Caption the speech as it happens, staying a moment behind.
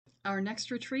Our next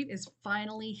retreat is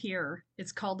finally here.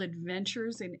 It's called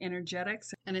Adventures in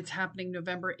Energetics, and it's happening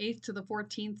November 8th to the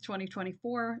 14th,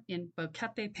 2024 in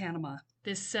Boquete, Panama.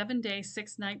 This 7-day,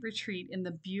 6-night retreat in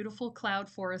the beautiful cloud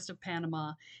forest of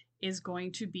Panama is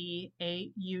going to be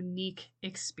a unique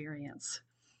experience.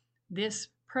 This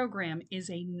program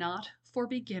is a not for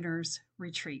beginners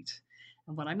retreat.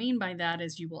 And what I mean by that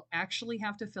is you will actually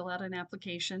have to fill out an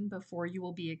application before you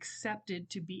will be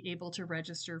accepted to be able to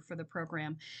register for the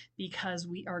program, because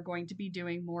we are going to be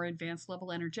doing more advanced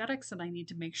level energetics, and I need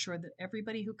to make sure that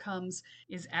everybody who comes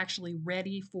is actually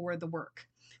ready for the work.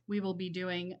 We will be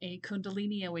doing a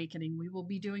Kundalini awakening. We will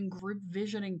be doing group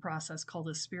visioning process called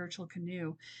a spiritual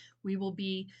canoe. We will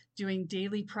be doing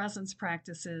daily presence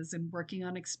practices and working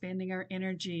on expanding our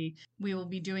energy. We will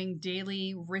be doing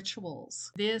daily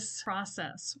rituals. This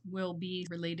process will be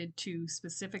related to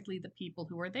specifically the people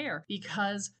who are there,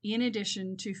 because in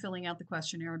addition to filling out the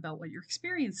questionnaire about what your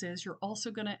experience is, you're also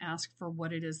going to ask for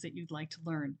what it is that you'd like to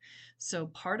learn. So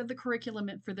part of the curriculum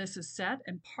for this is set,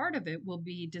 and part of it will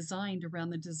be designed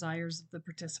around the desires of the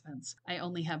participants. I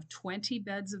only have 20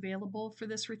 beds available for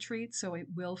this retreat, so it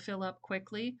will fill up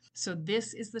quickly. So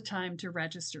this is the time to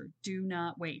register. Do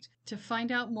not wait. To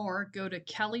find out more, go to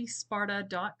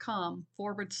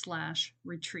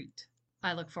kellysparta.com/retreat.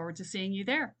 I look forward to seeing you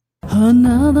there.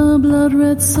 Another blood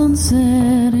red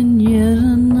sunset and yet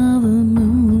another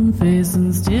moon phase,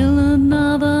 and still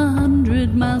another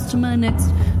 100 miles to my next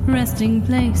resting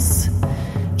place.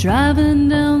 Driving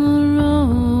down the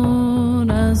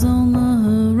road, eyes on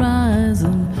the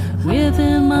horizon.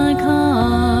 Within my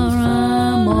car,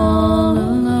 I'm all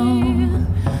alone,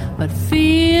 but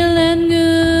feeling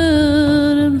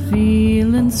good and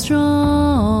feeling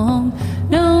strong,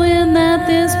 knowing that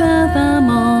this path I'm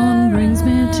on brings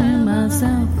me to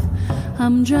myself.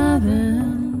 I'm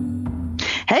driving.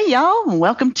 Hey y'all, and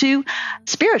welcome to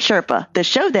Spirit Sherpa, the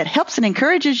show that helps and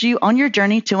encourages you on your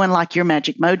journey to unlock your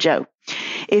magic mojo.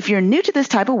 If you're new to this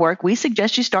type of work, we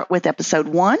suggest you start with episode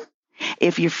 1.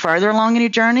 If you're further along in your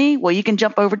journey, well, you can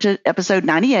jump over to episode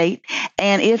 98.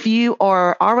 And if you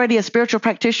are already a spiritual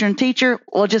practitioner and teacher,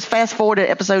 well, just fast forward to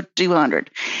episode 200.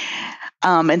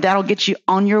 And that'll get you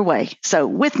on your way. So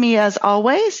with me, as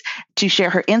always, to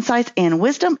share her insights and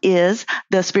wisdom is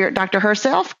the spirit doctor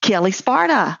herself, Kelly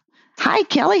Sparta. Hi,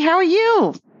 Kelly. How are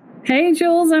you? Hey,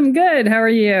 Jules. I'm good. How are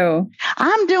you?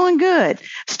 I'm doing good.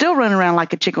 Still running around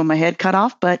like a chicken with my head cut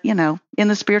off. But, you know, in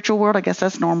the spiritual world, I guess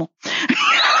that's normal.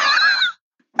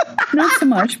 Not so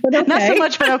much, but okay. Not so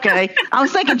much, but okay. I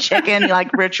was thinking chicken,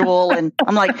 like ritual. And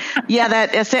I'm like, yeah,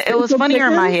 it was funnier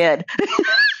in my head.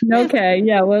 Okay.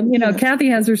 Yeah. Well, you know, Kathy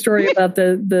has her story about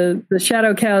the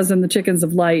shadow cows and the chickens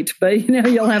of light, but you know,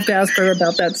 you'll have to ask her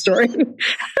about that story.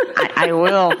 I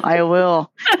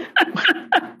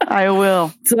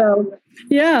will. So,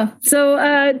 yeah. So,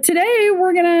 today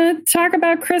we're going to talk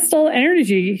about crystal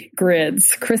energy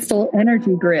grids.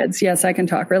 Yes, I can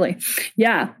talk, really.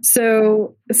 Yeah.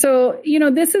 So, you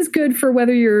know, this is good for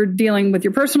whether you're dealing with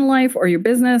your personal life or your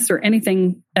business or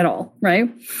anything at all, right?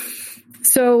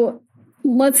 So,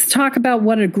 let's talk about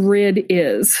what a grid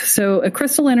is. So a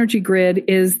crystal energy grid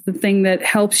is the thing that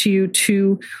helps you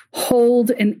to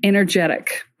hold an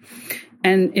energetic,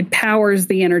 and it powers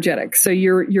the energetic. So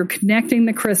you're connecting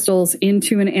the crystals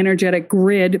into an energetic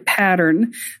grid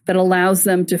pattern that allows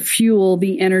them to fuel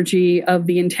the energy of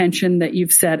the intention that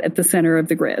you've set at the center of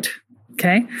the grid.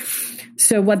 Okay.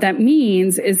 So what that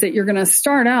means is that you're going to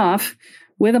start off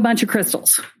with a bunch of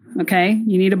crystals. Okay.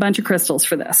 You need a bunch of crystals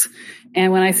for this.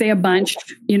 And when I say a bunch,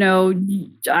 you know,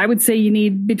 I would say you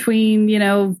need between,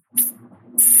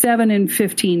 7 and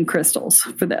 15 crystals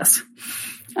for this.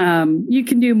 You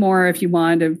can do more if you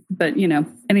want to, but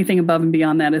anything above and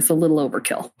beyond that is a little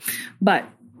overkill. But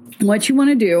what you want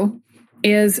to do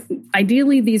is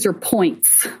ideally these are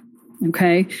points.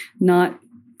 Okay. Not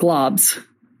globs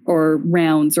or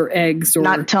rounds or eggs or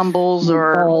not tumbles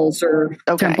or balls or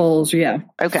temples. Yeah.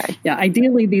 Okay. Yeah.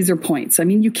 Ideally, these are points. I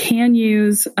mean, you can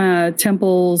use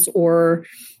temples or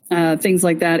things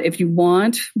like that if you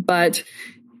want, but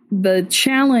the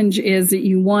challenge is that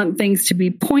you want things to be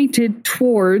pointed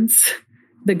towards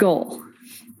the goal.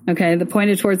 Okay. The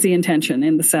pointed towards the intention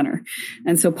in the center.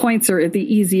 And so points are the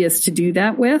easiest to do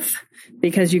that with,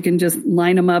 because you can just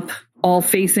line them up all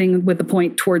facing with the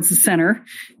point towards the center.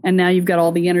 And now you've got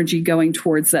all the energy going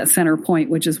towards that center point,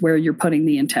 which is where you're putting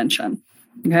the intention.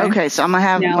 Okay. So I'm going to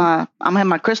have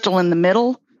my crystal in the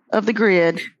middle of the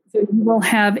grid. So you will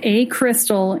have a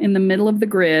crystal in the middle of the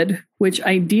grid, which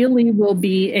ideally will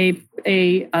be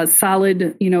a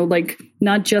solid, like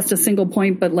not just a single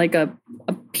point, but like a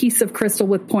piece of crystal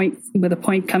with a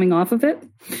point coming off of it,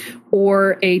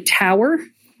 or a tower,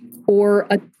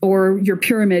 or your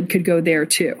pyramid could go there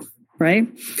too, right?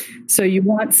 So you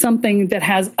want something that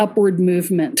has upward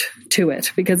movement to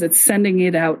it because it's sending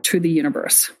it out to the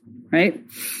universe, right?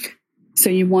 So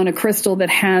you want a crystal that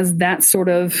has that sort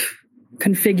of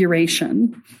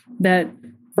configuration that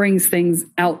brings things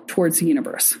out towards the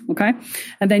universe, okay?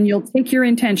 And then you'll take your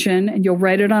intention and you'll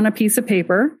write it on a piece of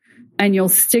paper and you'll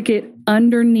stick it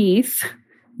underneath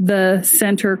the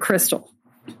center crystal.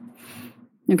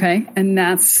 Okay. And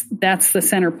that's the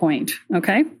center point.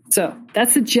 Okay. So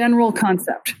that's the general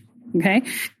concept. Okay.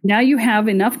 Now you have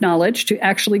enough knowledge to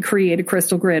actually create a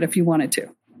crystal grid if you wanted to.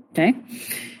 Okay.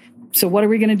 So what are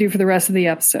we going to do for the rest of the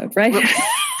episode? Right.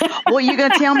 Well, you're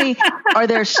going to tell me, are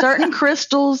there certain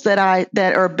crystals that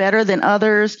are better than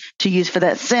others to use for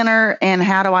that center? And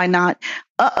how do I not,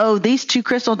 these two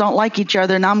crystals don't like each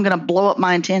other and I'm going to blow up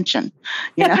my intention.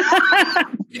 You know?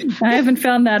 I haven't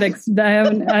found that. I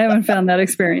haven't found that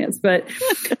experience, but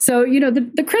so, you know,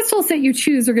 the crystals that you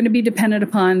choose are going to be dependent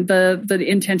upon the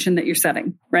intention that you're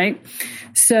setting. Right.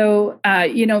 So,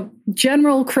 you know,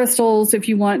 general crystals, if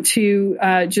you want to,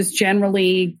 just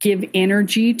generally give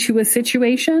energy to a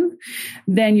situation,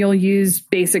 then you'll use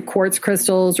basic quartz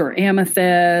crystals or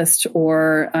amethyst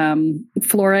or,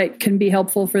 fluorite can be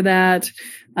helpful for that.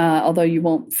 Although you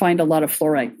won't find a lot of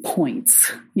fluorite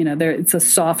points, you know, it's a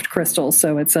soft crystal.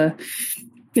 So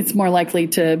it's more likely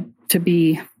to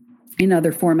be in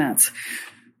other formats.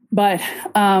 But,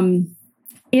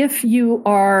 if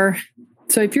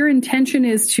your intention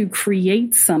is to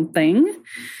create something,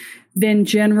 then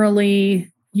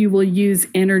generally you will use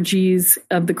energies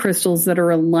of the crystals that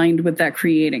are aligned with that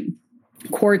creating.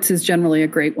 Quartz is generally a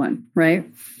great one, right?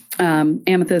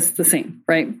 Amethyst, the same,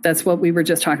 right? That's what we were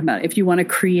just talking about. If you want to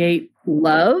create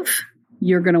love,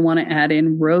 you're going to want to add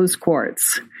in rose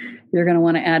quartz. You're going to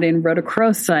want to add in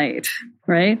rhodochrosite,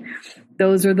 right?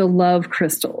 Those are the love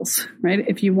crystals, right?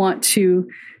 If you want to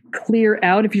clear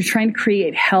out, if you're trying to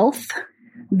create health,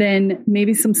 then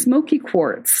maybe some smoky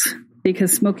quartz,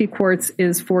 because smoky quartz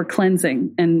is for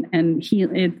cleansing and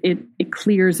it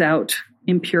clears out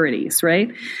impurities,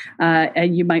 right?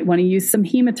 And you might want to use some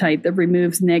hematite that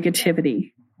removes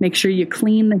negativity. Make sure you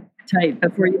clean the hematite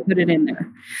before you put it in there.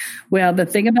 Well, the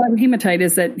thing about hematite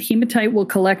is that hematite will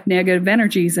collect negative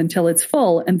energies until it's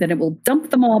full, and then it will dump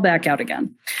them all back out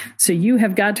again. So you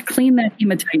have got to clean that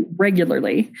hematite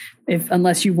regularly,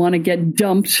 unless you want to get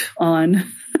dumped on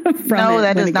from No,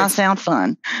 that does not sound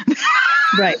fun.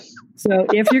 Right. So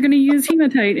if you're going to use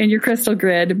hematite in your crystal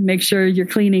grid, make sure you're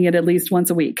cleaning it at least once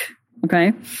a week.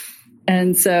 Okay.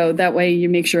 And so that way you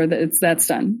make sure that that's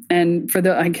done. And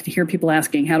I can hear people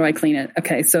asking, how do I clean it?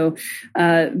 Okay. So,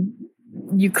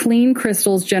 you clean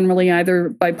crystals generally either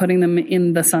by putting them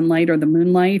in the sunlight or the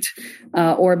moonlight,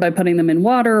 or by putting them in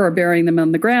water or burying them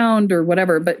on the ground or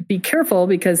whatever. But be careful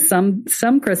because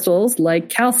some crystals like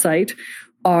calcite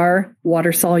are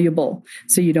water soluble.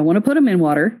 So you don't want to put them in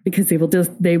water because they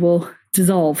will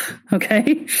dissolve.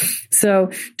 Okay. So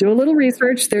do a little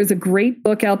research. There's a great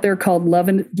book out there called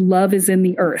Love is in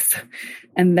the Earth.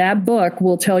 And that book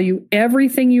will tell you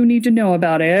everything you need to know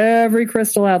about every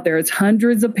crystal out there. It's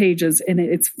hundreds of pages and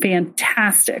it's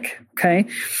fantastic. Okay.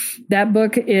 That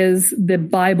book is the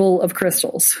Bible of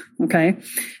crystals. Okay.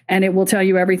 And it will tell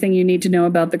you everything you need to know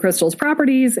about the crystal's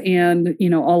properties and, you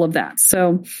know, all of that.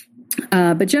 So,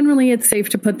 but generally it's safe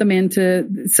to put them in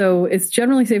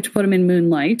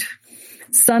moonlight.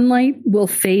 Sunlight will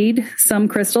fade some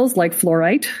crystals like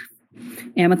fluorite.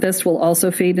 Amethyst will also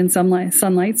fade in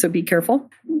sunlight, so be careful.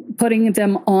 Putting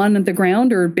them on the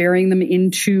ground or burying them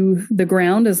into the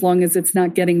ground, as long as it's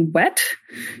not getting wet,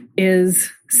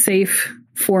 is safe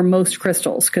for most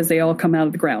crystals because they all come out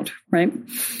of the ground, right?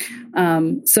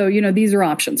 So, you know, these are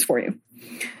options for you.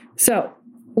 So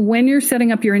when you're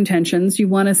setting up your intentions, you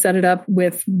want to set it up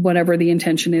with whatever the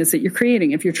intention is that you're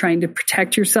creating. If you're trying to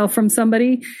protect yourself from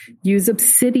somebody, use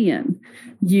obsidian,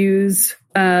 use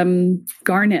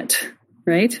garnet,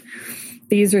 right?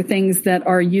 These are things that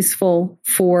are useful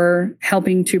for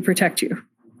helping to protect you.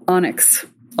 Onyx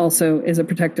also is a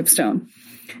protective stone.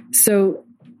 So,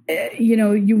 you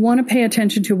know, you want to pay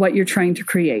attention to what you're trying to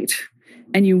create,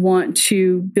 and you want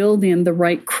to build in the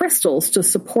right crystals to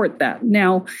support that.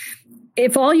 Now,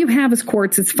 if all you have is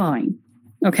quartz, it's fine.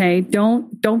 Okay.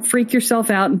 Don't freak yourself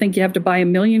out and think you have to buy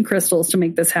 1 million crystals to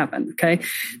make this happen. Okay.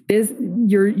 This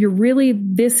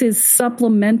is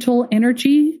supplemental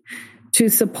energy to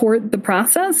support the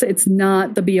process. It's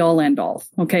not the be all end all.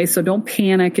 Okay. So don't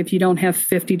panic if you don't have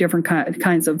 50 different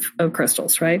kinds of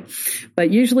crystals, right? But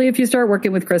usually if you start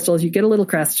working with crystals, you get a little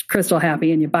crystal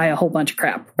happy and you buy a whole bunch of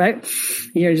crap, right?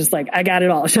 You're just like, I got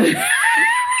it all.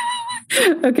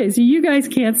 Okay, so you guys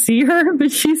can't see her,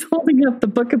 but she's holding up the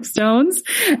Book of Stones,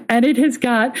 and it has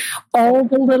got all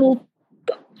the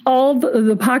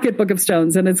pocket Book of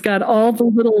Stones, and it's got all the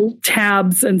little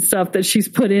tabs and stuff that she's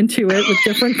put into it with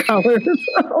different colors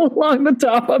along the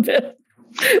top of it.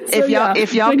 So,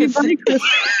 if y'all could see,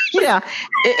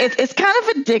 it's kind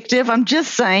of addictive. I'm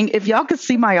just saying, if y'all could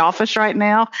see my office right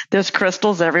now, there's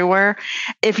crystals everywhere.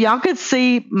 If y'all could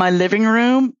see my living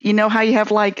room, you know how you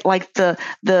have like the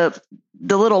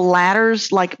little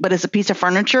ladders, but it's a piece of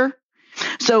furniture.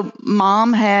 So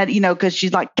Mom had, because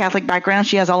she's like Catholic background,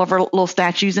 she has all of her little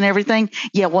statues and everything.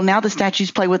 Yeah, well, now the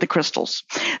statues play with the crystals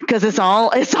because it's all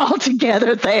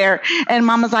together there. And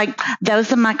Mama's like,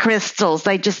 those are my crystals.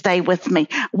 They just stay with me.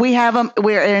 We have them.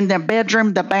 We're in the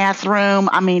bedroom, the bathroom.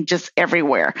 I mean, just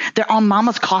everywhere. They're on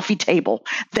Mama's coffee table.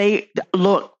 Mama's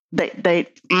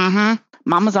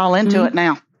all into it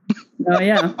now. Oh,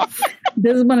 yeah.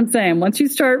 This is what I'm saying. Once you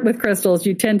start with crystals,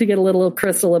 you tend to get a little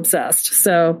crystal obsessed.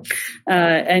 So,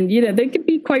 and they can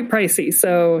be quite pricey.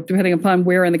 So depending upon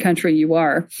where in the country you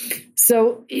are.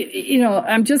 So,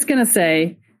 I'm just going to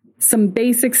say some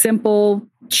basic, simple,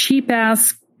 cheap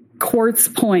ass quartz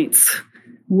points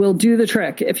will do the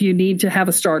trick if you need to have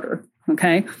a starter.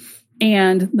 Okay.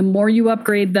 And the more you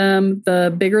upgrade them,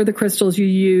 the bigger the crystals you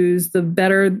use, the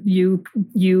better you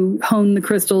hone the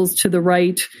crystals to the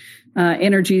right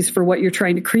energies for what you're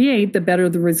trying to create, the better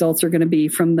the results are going to be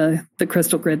from the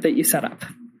crystal grid that you set up.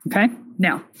 Okay.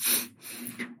 Now,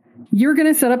 you're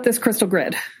going to set up this crystal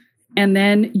grid, and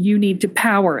then you need to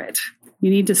power it.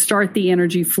 You need to start the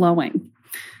energy flowing.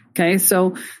 Okay,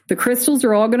 so the crystals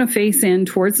are all going to face in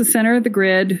towards the center of the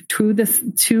grid to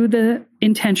the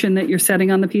intention that you're setting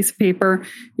on the piece of paper.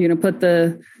 You're going to put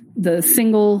the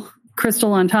single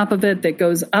crystal on top of it that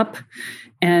goes up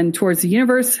and towards the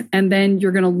universe, and then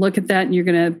you're going to look at that and you're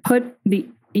going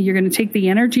to take the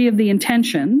energy of the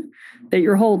intention that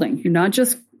you're holding. You're not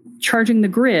just charging the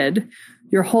grid,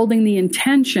 you're holding the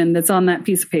intention that's on that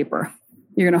piece of paper.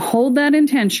 You're going to hold that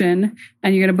intention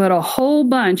and you're going to put a whole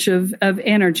bunch of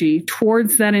energy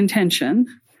towards that intention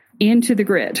into the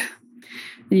grid.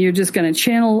 And you're just going to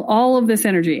channel all of this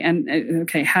energy. And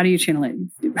okay, how do you channel it?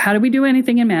 How do we do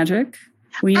anything in magic?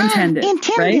 We intend it,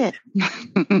 right?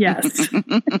 Yes.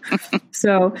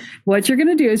 So what you're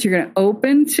going to do is you're going to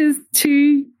open to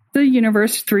the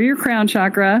universe through your crown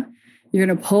chakra. You're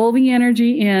going to pull the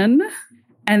energy in,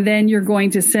 and then you're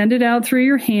going to send it out through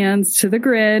your hands to the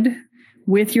grid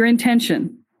with your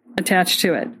intention attached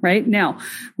to it, right? Now,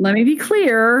 let me be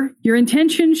clear. Your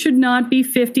intention should not be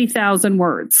 50,000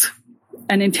 words.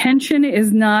 An intention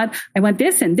is not, I want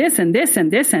this and this and this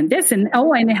and this and this and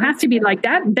oh, and it has to be like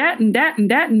that and that and that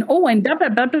and that and oh, and blah, blah,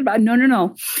 blah, blah, blah.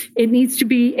 No. It needs to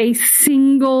be a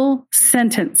single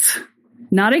sentence,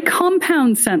 not a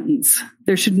compound sentence.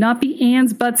 There should not be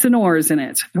ands, buts, and ors in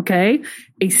it, okay?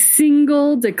 A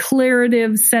single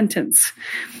declarative sentence.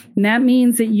 And that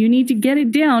means that you need to get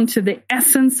it down to the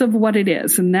essence of what it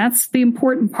is. And that's the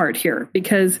important part here,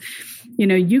 because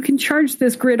you can charge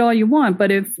this grid all you want,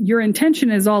 but if your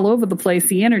intention is all over the place,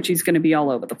 the energy is going to be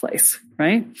all over the place,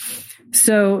 right?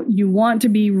 So you want to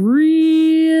be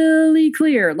really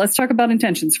clear. Let's talk about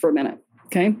intentions for a minute,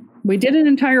 okay? We did an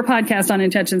entire podcast on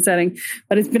intention setting,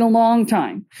 but it's been a long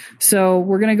time. So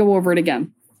we're going to go over it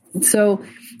again. So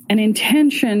an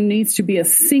intention needs to be a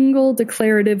single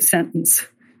declarative sentence.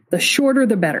 The shorter,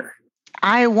 the better.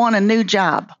 I want a new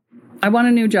job. I want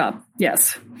a new job.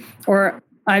 Yes. Or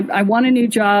I want a new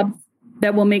job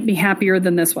that will make me happier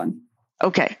than this one.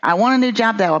 Okay. I want a new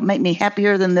job that will make me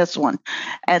happier than this one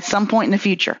at some point in the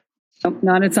future. No,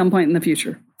 not at some point in the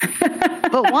future.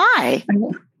 But why?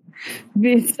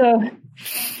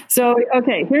 So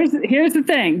okay, here's the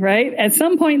thing, right? At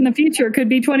some point in the future, it could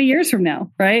be 20 years from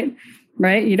now, right?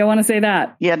 Right? You don't want to say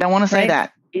that. Yeah, don't want to say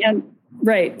that. And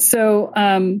right. So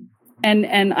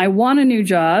and I want a new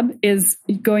job is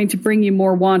going to bring you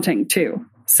more wanting too.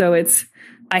 So it's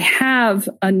I have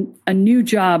a new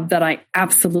job that I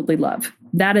absolutely love.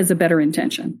 That is a better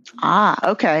intention.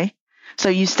 Ah, okay. So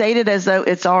you stated as though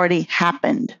it's already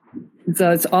happened.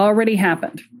 So it's already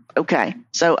happened. Okay.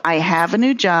 So I have a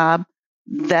new job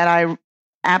that I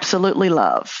absolutely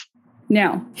love.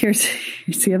 Now, here's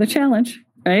the other challenge,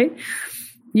 right?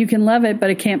 You can love it, but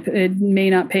it may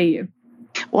not pay you.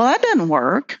 Well, that doesn't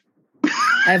work.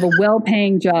 I have a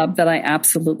well-paying job that I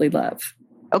absolutely love.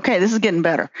 Okay, this is getting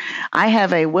better. I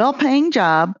have a well-paying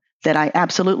job that I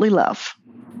absolutely love.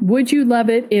 Would you love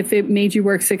it if it made you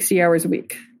work 60 hours a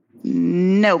week?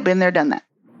 No, been there, done that.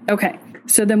 Okay,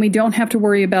 so then we don't have to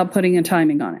worry about putting a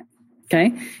timing on it.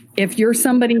 Okay, if you're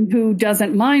somebody who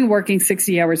doesn't mind working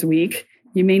 60 hours a week,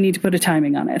 you may need to put a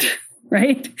timing on it.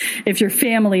 right? If your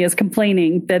family is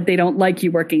complaining that they don't like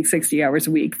you working 60 hours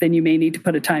a week, then you may need to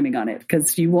put a timing on it,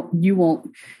 because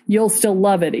you'll still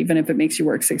love it even if it makes you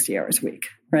work 60 hours a week,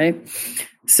 right?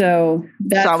 So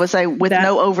I would say with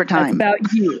no overtime. That's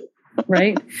about you,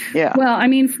 right? Yeah. Well,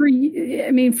 for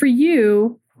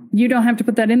you, you don't have to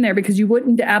put that in there, because you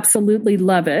wouldn't absolutely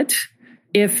love it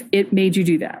if it made you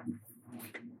do that.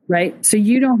 Right. So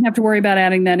you don't have to worry about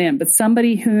adding that in, but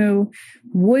somebody who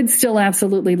would still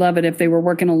absolutely love it if they were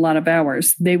working a lot of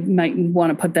hours, they might want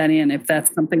to put that in if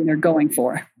that's something they're going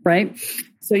for. Right.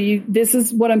 So this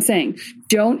is what I'm saying.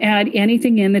 Don't add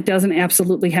anything in that doesn't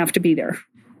absolutely have to be there.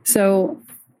 So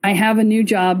I have a new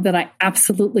job that I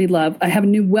absolutely love. I have a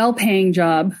new well-paying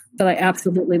job that I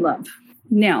absolutely love.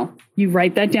 Now, you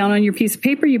write that down on your piece of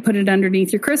paper, you put it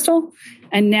underneath your crystal,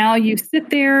 and now you sit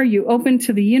there, you open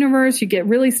to the universe, you get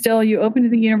really still, you open to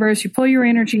the universe, you pull your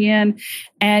energy in,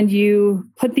 and you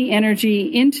put the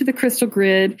energy into the crystal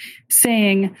grid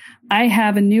saying, I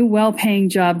have a new well-paying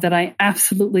job that I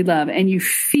absolutely love. And you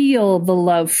feel the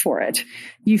love for it.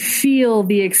 You feel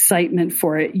the excitement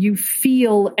for it. You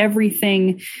feel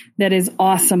everything that is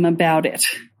awesome about it,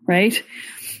 right?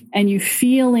 And you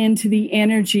feel into the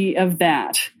energy of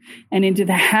that and into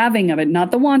the having of it, not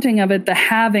the wanting of it, the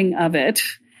having of it.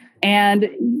 And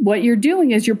what you're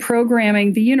doing is you're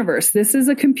programming the universe. This is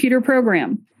a computer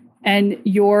program, and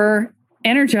you're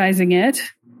energizing it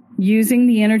using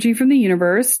the energy from the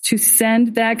universe to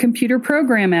send that computer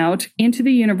program out into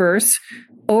the universe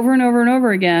over and over and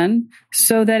over again,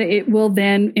 so that it will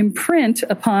then imprint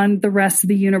upon the rest of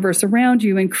the universe around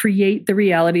you and create the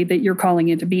reality that you're calling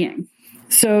into being.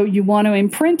 So you want to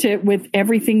imprint it with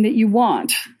everything that you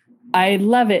want. I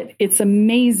love it. It's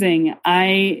amazing.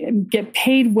 I get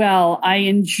paid well. I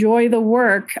enjoy the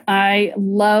work. I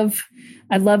love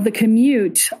the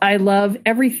commute. I love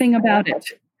everything about it.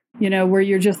 Where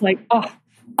you're just like, what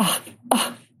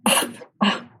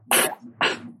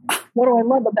do I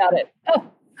love about it? Oh.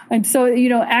 And so,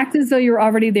 act as though you're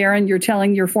already there and you're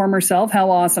telling your former self how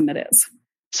awesome it is.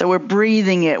 So we're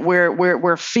breathing it.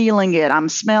 We're feeling it. I'm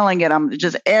smelling it. I'm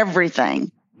just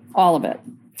everything. All of it.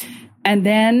 And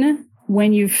then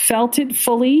when you've felt it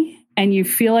fully and you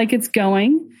feel like it's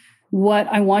going, what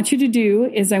I want you to do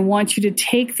is I want you to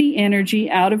take the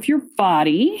energy out of your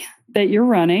body that you're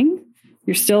running.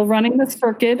 You're still running the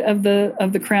circuit of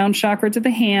the crown chakra to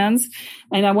the hands.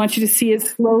 And I want you to see it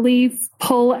slowly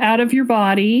pull out of your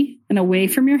body and away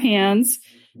from your hands,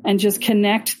 and just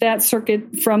connect that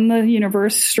circuit from the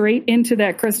universe straight into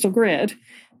that crystal grid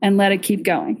and let it keep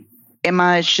going. Am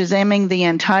I shazamming the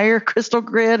entire crystal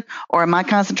grid, or am I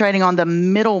concentrating on the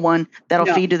middle one that'll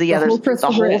feed to the others?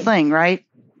 The whole thing, right?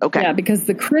 Okay. Yeah, because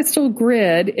the crystal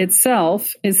grid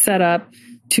itself is set up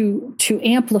to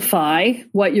amplify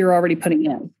what you're already putting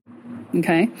in.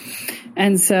 Okay.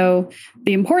 And so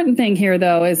the important thing here,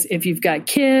 though, is if you've got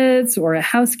kids or a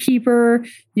housekeeper,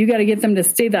 you got to get them to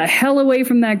stay the hell away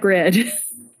from that grid.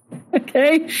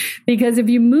 Okay. Because if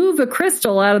you move a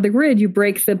crystal out of the grid, you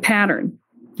break the pattern.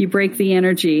 You break the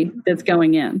energy that's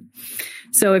going in.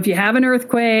 So if you have an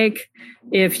earthquake,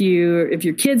 if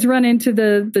your kids run into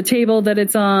the table that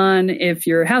it's on, if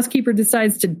your housekeeper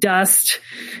decides to dust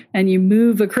and you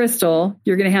move a crystal,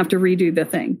 you're going to have to redo the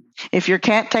thing. If your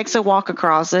cat takes a walk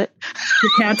across it.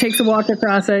 Your cat takes a walk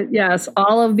across it. Yes.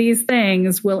 All of these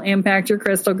things will impact your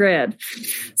crystal grid.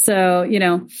 So,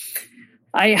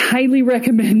 I highly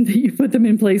recommend that you put them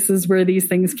in places where these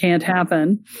things can't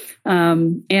happen.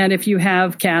 And if you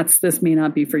have cats, this may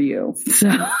not be for you.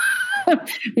 So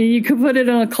you could put it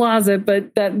in a closet,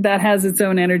 but that has its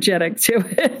own energetic to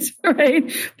it,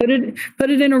 right? Put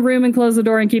it in a room and close the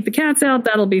door and keep the cats out.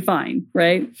 That'll be fine,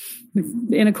 right?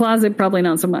 In a closet, probably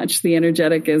not so much. The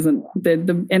energetic isn't,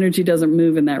 the energy doesn't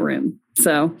move in that room.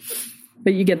 So,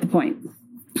 but you get the point.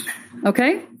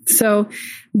 Okay. So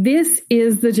this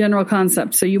is the general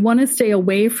concept. So you want to stay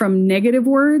away from negative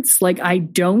words like I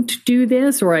don't do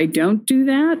this or I don't do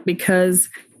that, because,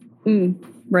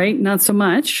 right, not so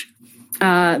much.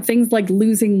 Things like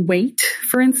losing weight,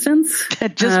 for instance.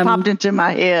 It just popped into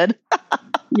my head.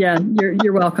 Yeah,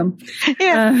 you're welcome.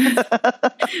 Yeah.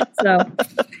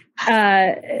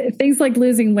 Things like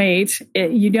losing weight,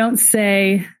 you don't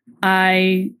say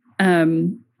I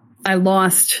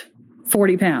lost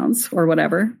 40 pounds or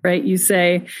whatever, right? You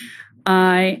say,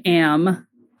 I am,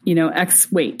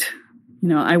 X weight,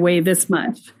 I weigh this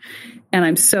much, and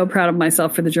I'm so proud of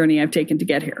myself for the journey I've taken to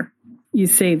get here. You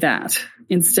say that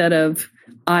instead of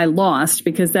I lost,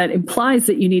 because that implies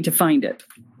that you need to find it.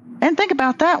 And think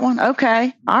about that one.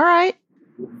 Okay. All right.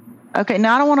 Okay.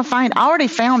 Now I don't want to find, I already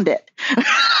found it.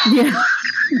 Yeah.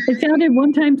 I found it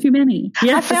one time too many.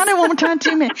 Yes. I found it one time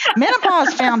too many.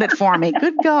 Menopause found it for me.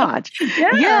 Good God.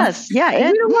 Yeah. Yes.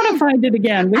 Yeah. We don't want to find it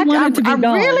again. We want it to be gone.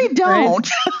 I really don't.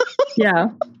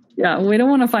 Right? Yeah. We don't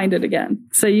want to find it again.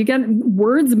 So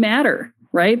words matter,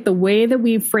 right? The way that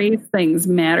we phrase things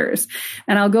matters.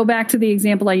 And I'll go back to the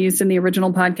example I used in the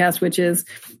original podcast, which is,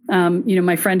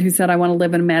 my friend who said, I want to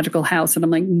live in a magical house. And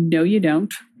I'm like, no, you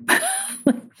don't.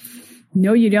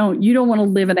 No, you don't. You don't want to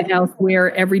live in a house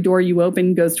where every door you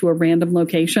open goes to a random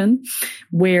location,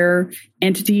 where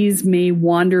entities may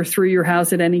wander through your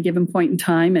house at any given point in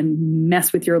time and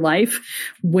mess with your life,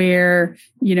 where,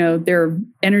 there are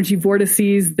energy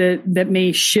vortices that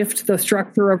may shift the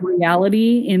structure of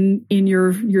reality in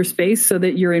your space so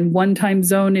that you're in one time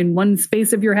zone in one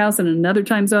space of your house and another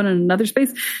time zone in another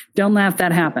space. Don't laugh.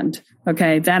 That happened.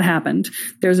 Okay. That happened.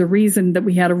 There's a reason that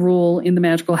we had a rule in the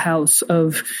magical house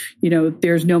of,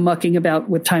 there's no mucking about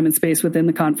with time and space within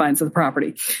the confines of the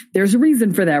property. There's a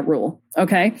reason for that rule.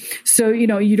 Okay. So,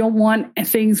 you don't want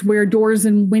things where doors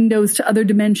and windows to other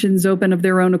dimensions open of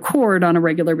their own accord on a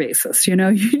regular basis. You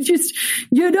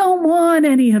don't want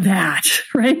any of that,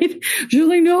 right? You're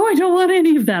like, no, I don't want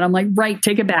any of that. I'm like, right,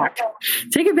 take it back.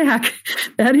 Take it back.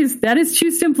 That is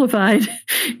too simplified.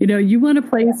 You want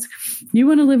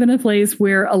to live in a place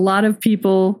where a lot of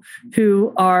people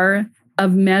who are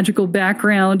of magical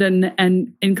background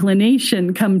and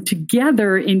inclination come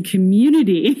together in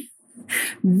community.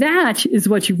 That is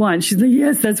what you want. She's like,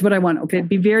 yes, that's what I want. Okay.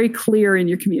 Be very clear in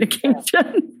your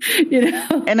communication,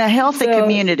 And a healthy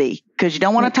community, because you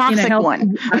don't want a toxic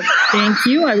one. Thank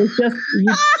you.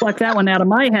 You plucked that one out of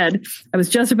my head. I was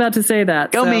just about to say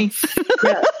that. Go me.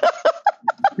 Yeah.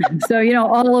 So,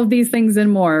 all of these things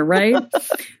and more, right?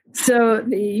 So,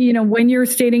 when you're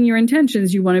stating your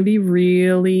intentions, you want to be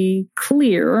really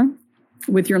clear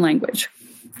with your language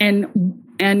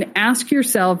and ask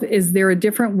yourself, is there a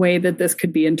different way that this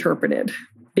could be interpreted?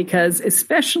 Because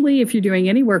especially if you're doing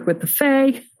any work with the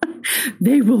Fae,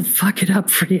 they will fuck it up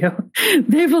for you.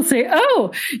 They will say,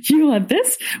 oh, you want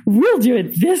this? We'll do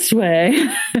it this way.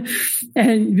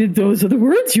 And those are the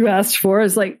words you asked for.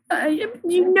 It's like,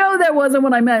 that wasn't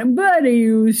what I meant, but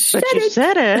you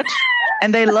said it.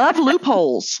 And they love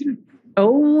loopholes.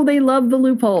 Oh, they love the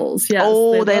loopholes. Yes.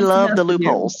 Oh, they love the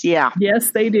loopholes. Yeah.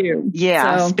 Yes, they do.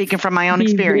 Yeah. So, speaking from my own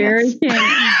experience.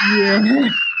 Yeah.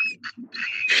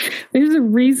 There's a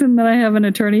reason that I have an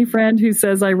attorney friend who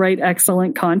says I write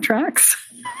excellent contracts.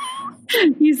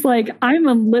 He's like, I'm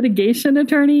a litigation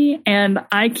attorney and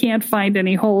I can't find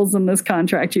any holes in this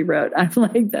contract you wrote. I'm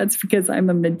like, that's because I'm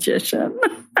a magician.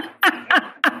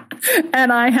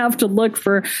 And I have to look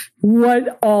for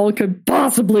what all could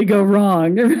possibly go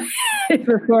wrong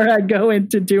before I go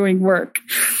into doing work.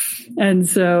 And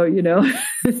so, you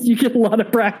get a lot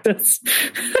of practice.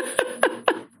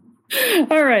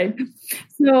 All right.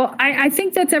 So I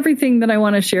think that's everything that I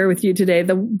want to share with you today.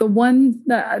 The one,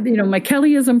 my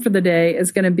Kellyism for the day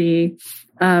is going to be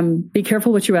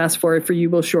careful what you ask for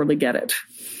you will surely get it.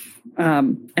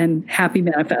 And happy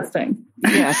manifesting.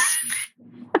 Yes.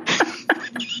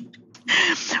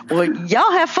 Well,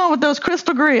 y'all have fun with those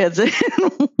crystal grids.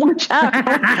 Watch out.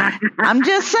 I'm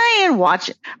just saying, watch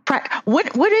it.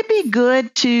 Would it be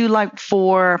good to,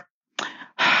 for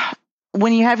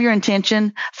when you have your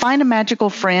intention, find a magical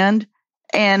friend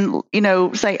and,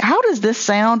 say, how does this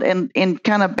sound? And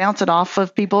kind of bounce it off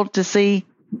of people to see.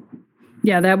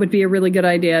 Yeah, that would be a really good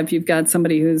idea if you've got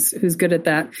somebody who's good at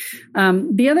that.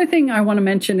 The other thing I want to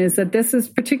mention is that this is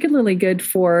particularly good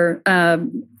for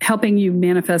helping you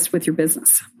manifest with your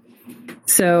business.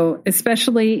 So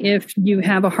especially if you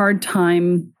have a hard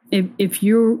time, if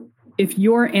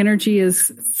your energy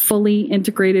is fully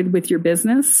integrated with your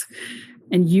business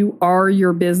and you are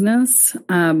your business,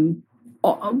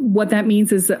 what that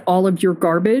means is that all of your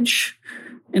garbage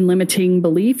and limiting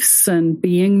beliefs and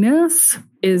beingness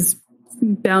is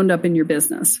bound up in your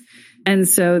business. And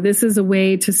so this is a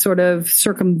way to sort of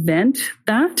circumvent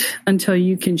that until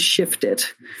you can shift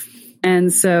it.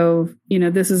 And so,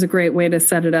 this is a great way to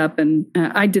set it up. And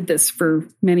I did this for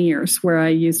many years where I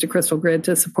used a crystal grid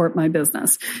to support my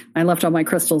business. I left all my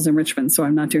crystals in Richmond, so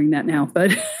I'm not doing that now.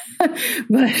 But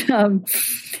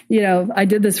I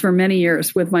did this for many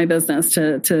years with my business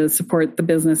to support the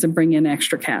business and bring in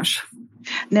extra cash.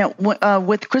 Now,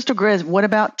 with crystal grids, what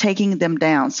about taking them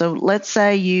down? So let's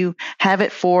say you have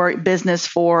it for business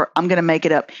for, I'm going to make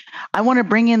it up, I want to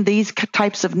bring in these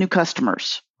types of new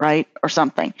customers, right? Or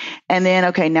something. And then,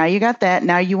 okay, now you got that.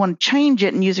 Now you want to change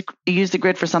it and use the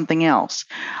grid for something else.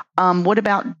 What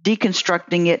about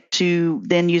deconstructing it to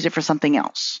then use it for something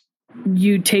else?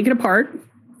 You take it apart,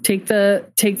 take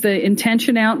the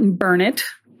intention out and burn it.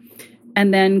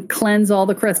 and then cleanse all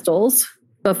the crystals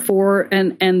before,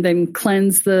 and then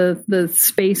cleanse the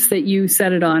space that you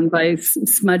set it on by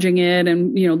smudging it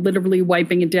and, literally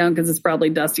wiping it down because it's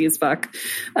probably dusty as fuck.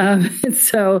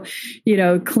 So,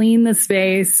 clean the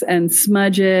space and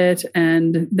smudge it,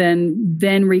 and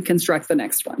then reconstruct the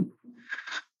next one.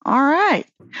 All right.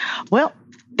 Well,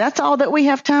 that's all that we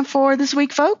have time for this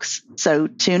week, folks. So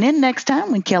tune in next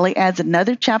time when Kelly adds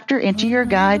another chapter into your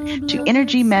guide to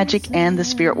energy, magic, and the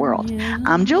spirit world.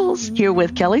 I'm Jules, here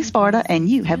with Kelly Sparta, and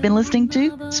you have been listening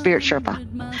to Spirit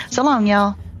Sherpa. So long,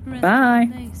 y'all.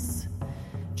 Bye.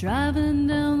 Driving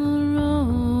down the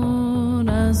road,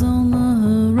 eyes on the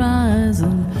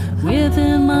horizon.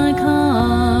 Within my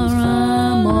car,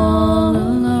 I'm all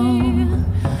alone,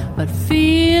 but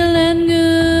feeling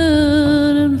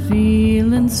good and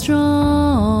feeling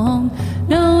strong,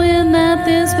 knowing that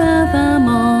this path I'm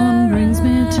on brings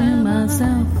me to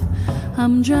myself.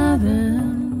 I'm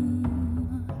driving,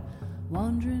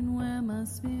 wondering where my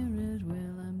spirit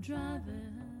will. I'm driving.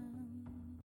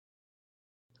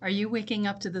 Are you waking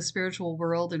up to the spiritual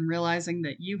world and realizing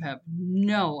that you have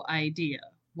no idea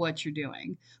what you're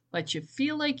doing, but you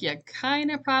feel like you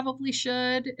kind of probably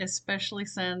should, especially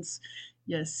since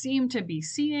you seem to be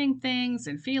seeing things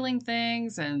and feeling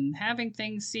things and having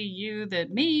things see you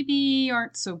that maybe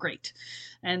aren't so great,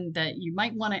 and that you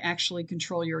might want to actually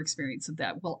control your experience of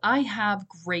that? Well, I have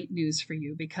great news for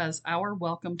you, because our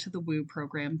Welcome to the Woo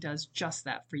program does just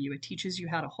that for you. It teaches you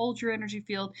how to hold your energy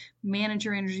field, manage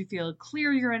your energy field,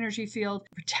 clear your energy field,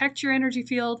 protect your energy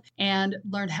field, and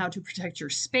learn how to protect your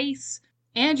space.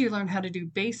 And you learn how to do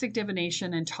basic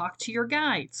divination and talk to your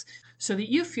guides, so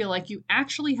that you feel like you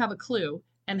actually have a clue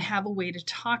and have a way to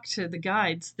talk to the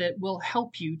guides that will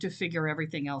help you to figure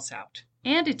everything else out.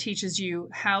 And it teaches you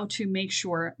how to make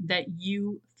sure that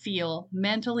you feel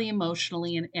mentally,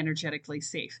 emotionally, and energetically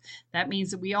safe. That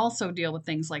means that we also deal with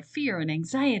things like fear and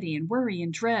anxiety and worry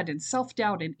and dread and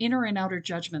self-doubt and inner and outer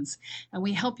judgments. And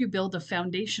we help you build a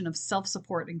foundation of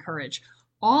self-support and courage.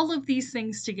 All of these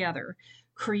things together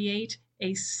create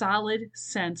a solid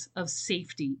sense of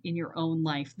safety in your own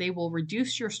life. They will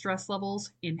reduce your stress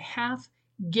levels in half,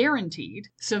 guaranteed.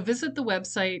 So visit the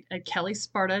website at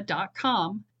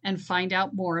kellysparta.com and find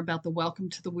out more about the Welcome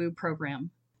to the Woo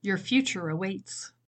program. Your future awaits.